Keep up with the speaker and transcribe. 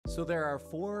So there are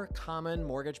 4 common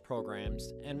mortgage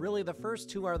programs, and really the first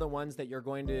 2 are the ones that you're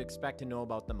going to expect to know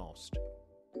about the most.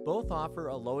 Both offer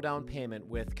a low down payment,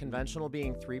 with conventional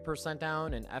being 3%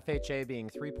 down and FHA being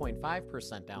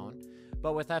 3.5% down.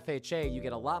 But with FHA, you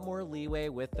get a lot more leeway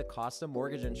with the cost of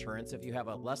mortgage insurance if you have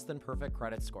a less than perfect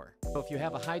credit score. So if you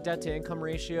have a high debt to income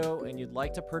ratio and you'd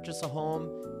like to purchase a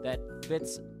home that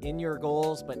fits in your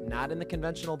goals but not in the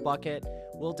conventional bucket,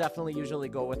 we'll definitely usually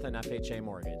go with an FHA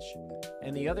mortgage.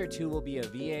 And the other 2 will be a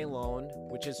VA loan,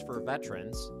 which is for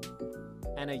veterans,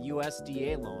 and a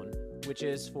USDA loan, which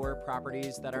is for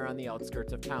properties that are on the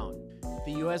outskirts of town.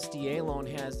 The USDA loan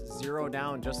has 0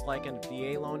 down, just like a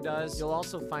VA loan does. You'll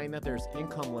also find that there's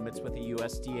income limits with a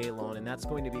USDA loan, and that's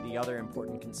going to be the other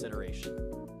important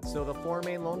consideration. So the 4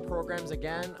 main loan programs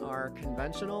again are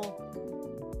conventional,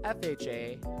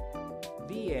 FHA,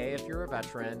 VA if you're a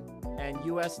veteran, and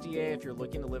USDA if you're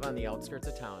looking to live on the outskirts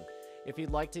of town. If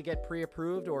you'd like to get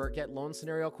pre-approved or get loan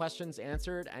scenario questions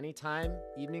answered anytime,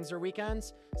 evenings or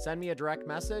weekends, send me a direct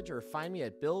message or find me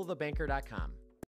at billthebanker.com.